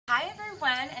Hi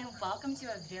everyone, and welcome to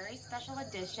a very special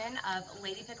edition of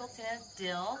Lady Pickle Tuna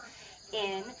Dill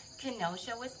in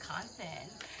Kenosha, Wisconsin.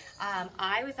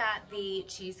 I was at the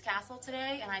Cheese Castle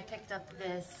today and I picked up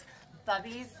this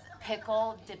Bubies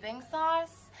pickle dipping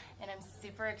sauce, and I'm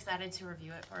super excited to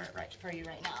review it for you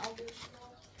right now.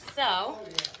 So,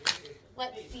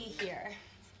 let's see here.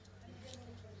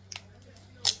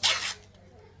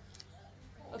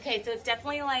 Okay, so it's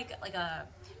definitely like a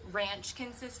ranch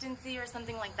consistency or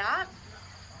something like that.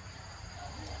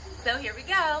 So here we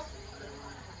go.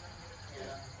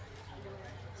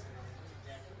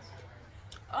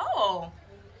 Oh,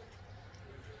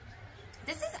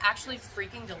 this is actually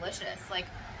freaking delicious. Like,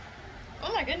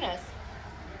 oh my goodness.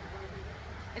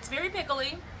 It's very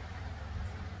pickly,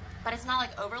 but it's not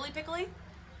like overly pickly.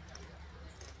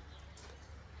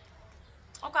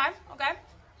 Okay, okay.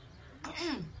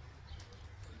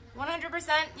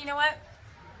 100%, you know what?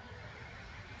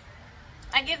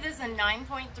 I give this a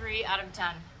 9.3 out of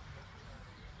 10.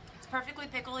 It's perfectly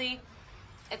pickly.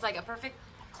 It's like a perfect,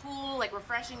 cool, like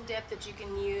refreshing dip that you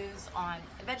can use on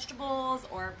vegetables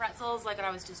or pretzels like what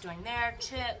I was just doing there,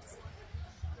 chips,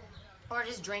 or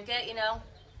just drink it, you know?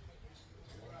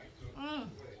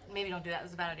 Maybe don't do that,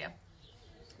 that's a bad idea.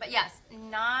 But yes,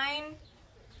 100%.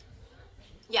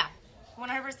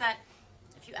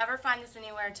 If you ever find this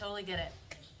anywhere, totally get it.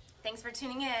 Thanks for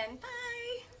tuning in. Bye.